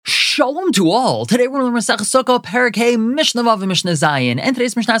Shalom to all. Today we're going to learn Succah, Perek Hey, Mishnah Vav, and Mishnah Zayin. And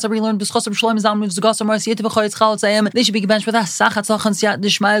today's Mishnah is we learn B'schosam Shalom Zalman Zgasam Marasiyat V'choyetz Chalatzayim. They should be gebenched with a Sachat Tzlachan Siyat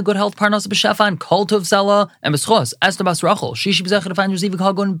Dishmaya, good health, Parnas B'Shefa, and Kol Tov Zela, and B'schos Esther Bas Rachel. She should be zechet to find Reziv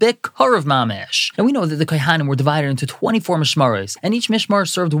Hagon B'Karav Mamish. And we know that the Kohanim were divided into 24 mishmaros, and each mishmar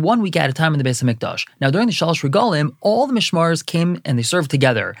served 1 week at a time in the Beis Hamikdash. Now during the Shalosh Regalim, all the mishmars came and they served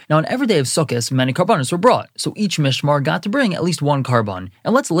together. Now on every day of Sukkot, many karbanos were brought, so each mishmar got to bring at least 1 karban.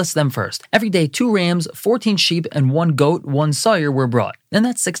 And let's list them first. Every day, 2 rams, 14 sheep, and 1 goat, 1 sire were brought. And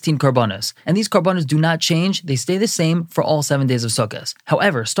that's 16 karbanos. And these karbanos do not change, they stay the same for all 7 days of Sukkot.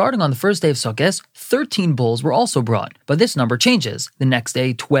 However, starting on the first day of Sukkot, 13 bulls were also brought. But this number changes. The next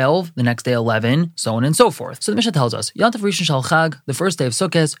day, 12, the next day, 11, so on and so forth. So the Mishnah tells us, Yantav Rishon Shal Chag, the first day of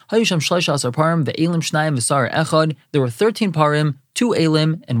Sukkot, Hayusham Shleisha Asar Parim, Ve'elim Shnayim V'Sar Echad, there were 13 parim, 2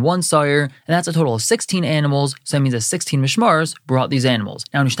 elim, and 1 sire, and that's a total of 16 animals, so that means that 16 mishmars brought these animals.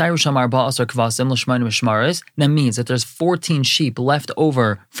 Now, that means that there's 14 sheep left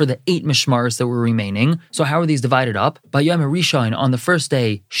over for the 8 mishmars that were remaining. So how are these divided up? By Yom Rishon, on the first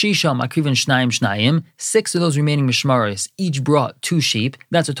day, Shisha Makrivin Shnayim, 6 of those remaining mishmaros each brought 2 sheep,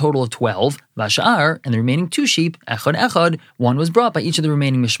 that's a total of 12. Vasha'ar, and the remaining 2 sheep, Echad, 1 was brought by each of the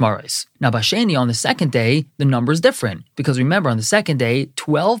remaining mishmaros. Now, Basheni, on the second day, the number is different, because remember, on the second day,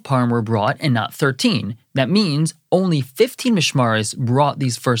 12 parim were brought and not 13. That means only 15 mishmaros brought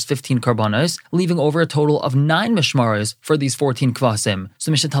these first 15 karbanos, leaving over a total of 9 mishmaros for these 14 kvasim.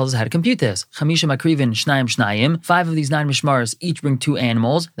 So Mishnah tells us how to compute this. Chamisha makrivin shnayim, 5 of these 9 mishmaros each bring 2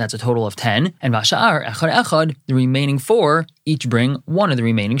 animals, that's a total of 10. And vasha'ar, echad, the remaining 4 each bring 1 of the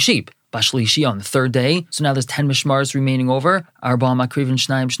remaining sheep. Bashlishi on the third day, so now there's 10 mishmars remaining over. Arba makrivin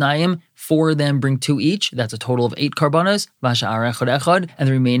shnayim, 4 of them bring 2 each, that's a total of 8 karbanos. Vasha'ar echad, and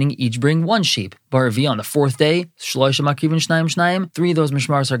the remaining each bring 1 sheep. Baravi on the fourth day, shloisha makrivin shnayim, 3 of those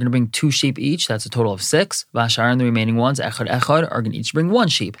mishmars are going to bring 2 sheep each, that's a total of 6. Vasha'ar and the remaining ones, echad, are going to each bring 1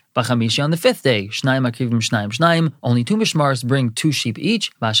 sheep. Bachamishi on the 5th day, shnayim makrivin shnayim, only 2 mishmars bring 2 sheep each.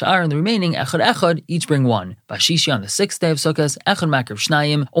 Vasha'ar and the remaining, echad, each bring 1. Bashishi on the 6th day of Sukkot, echad makriv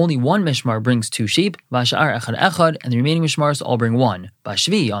shnayim, only 1 mishmar brings 2 sheep. Vasha'ar echad, and the remaining mishmars all bring 1.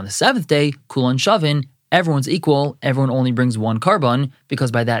 Bashvi on the 7th day, kulan shavin, everyone's equal, everyone only brings 1 karban, because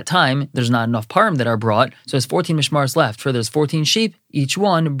by that time, there's not enough parim that are brought, so there's 14 mishmars left. For there's 14 sheep, each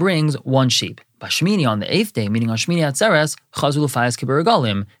one brings 1 sheep. Bashmini on the 8th day, meaning on Shmini Atzeres, Chazul Ufayas Kibbur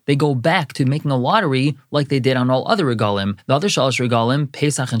Regalim. They go back to making a lottery like they did on all other regalim. The other Shalosh regalim,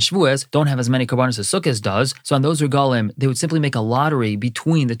 Pesach and Shavuos, don't have as many karbanos as Sukkot does. So on those regalim, they would simply make a lottery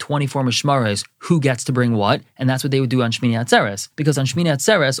between the 24 mishmaros who gets to bring what, and that's what they would do on Shmini Atzeres. Because on Shmini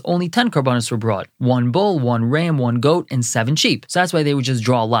Atzeres, only 10 karbanos were brought: 1 bull, 1 ram, 1 goat, and 7 sheep. So that's why they would just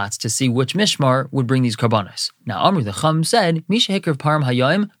draw lots to see which mishmar would bring these karbanos. Now Amri the Chum said, Misha Hikr Parim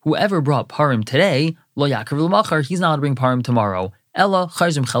Hayayim, whoever brought parim today, Lo Yaakov L'Machar, he's not allowed to bring parim tomorrow. Ella,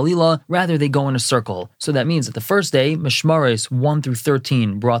 Chayzim Chalila, rather they go in a circle. So that means that the first day, Mishmaros 1 through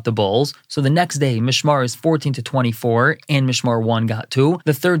 13 brought the bulls. So the next day, Mishmaros 14 to 24, and Mishmar 1 got 2.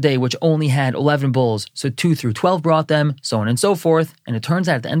 The third day, which only had 11 bulls, so 2 through 12 brought them, so on and so forth. And it turns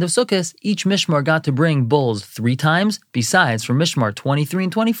out at the end of Sukkot, each Mishmar got to bring bulls 3 times, besides from Mishmar 23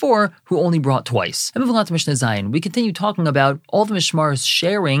 and 24, who only brought twice. And moving on to Mishnah Zayin, we continue talking about all the Mishmars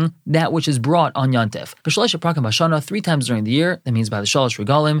sharing that which is brought on Yantif. B'shleisha prakam b'shana, 3 times during the year, that means by the Shalosh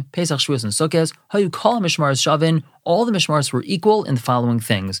Regalim, Pesach, Shavuos, and Sukkot, how you call Mishmars Shavin, all the Mishmars were equal in the following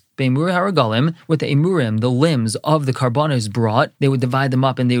things. Be'emur ha'regalim, with the emurim, the limbs of the karbanos brought, they would divide them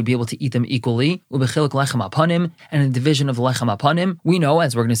up and they would be able to eat them equally. Ubechilik lechem apanim, and in the division of the lechem apanim, we know,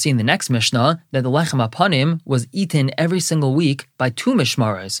 as we're going to see in the next Mishnah, that the lechem apanim was eaten every single week by 2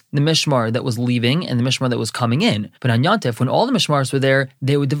 mishmaras, the mishmar that was leaving and the mishmar that was coming in. But on Yantif, when all the mishmars were there,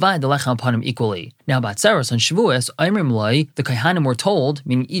 they would divide the lechem apanim equally. Now, Batzeres on Shavuos, Aimrim Loi, the Kohanim were told,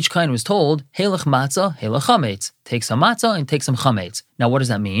 meaning each Kohen was told, Helech matzah, helech chametz. Take some matzah and take some chametz. Now, what does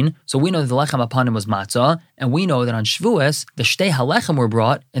that mean? So we know that the lechem apanim was matzah, and we know that on Shavuos, the shtei halechem were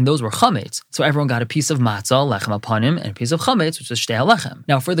brought, and those were chametz. So everyone got a piece of matzah, lechem apanim, and a piece of chametz, which is shtei halechem.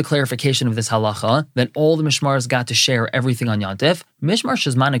 Now, for the clarification of this halacha, that all the mishmars got to share everything on Yantif, mishmar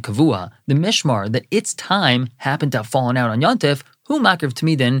shezman kavua, the mishmar that its time happened to have fallen out on Yantif, Hu makriv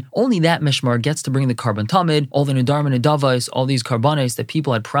tamidin, only that mishmar gets to bring the karban tamid, all the nedarim and nedavos, all these karbanos that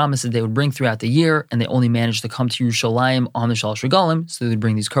people had promised that they would bring throughout the year, and they only managed to come to Yerushalayim on the Shalosh Regalim, so they would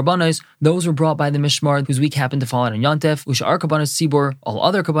bring these karbanos. Those were brought by the mishmar whose week happened to fall out on Yantef. Usha'ar karbanos tzibur, all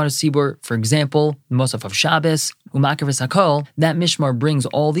other karbanos tzibur, for example, Mosaf of Shabbos, Umakar Hakol, that mishmar brings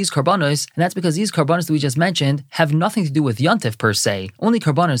all these karbanos, and that's because these karbanos that we just mentioned have nothing to do with Yontif per se, only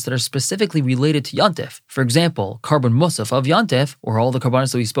karbanos that are specifically related to Yontif. For example, carbon musaf of Yontif, or all the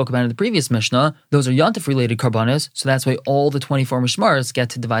karbanos that we spoke about in the previous Mishnah, those are Yontif related karbanos, so that's why all the 24 mishmaros get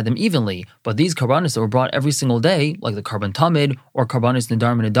to divide them evenly. But these karbanos that were brought every single day, like the carbon tamid or karbanos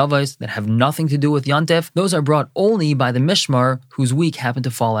nedar nedavos that have nothing to do with Yontif, those are brought only by the mishmar whose week happened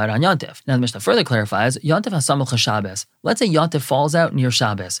to fall out on Yontif. Now the Mishnah further clarifies, Yontif hasamel chashabes. Let's say Yontif falls out near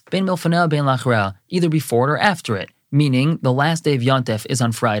Shabbos, bein milfaneh bein lachra, either before it or after it, meaning the last day of Yontif is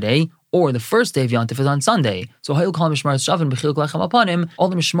on Friday, or the first day of Yontif is on Sunday. So all the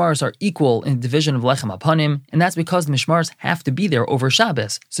mishmaros are equal in the division of lechem apanim, and that's because the mishmaros have to be there over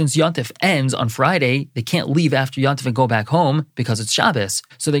Shabbos. Since Yontif ends on Friday, they can't leave after Yontif and go back home because it's Shabbos.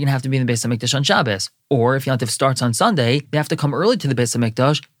 So they're going to have to be in the Beis HaMikdash on Shabbos. Or if Yontif starts on Sunday, they have to come early to the Beis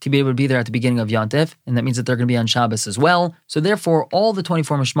HaMikdash to be able to be there at the beginning of Yontif, and that means that they're going to be on Shabbos as well. So therefore, all the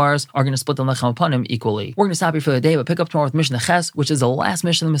 24 mishmaros are going to split the lechem apanim equally. We're going to stop here for the day, but pick up tomorrow with Mishnah Ches, which is the last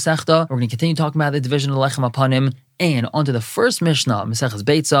Mishnah of the Masechta. We're going to continue talking about the division of the lechem apanim, and onto the first Mishnah, Maseches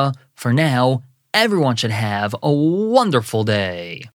Beitza. For now, everyone should have a wonderful day.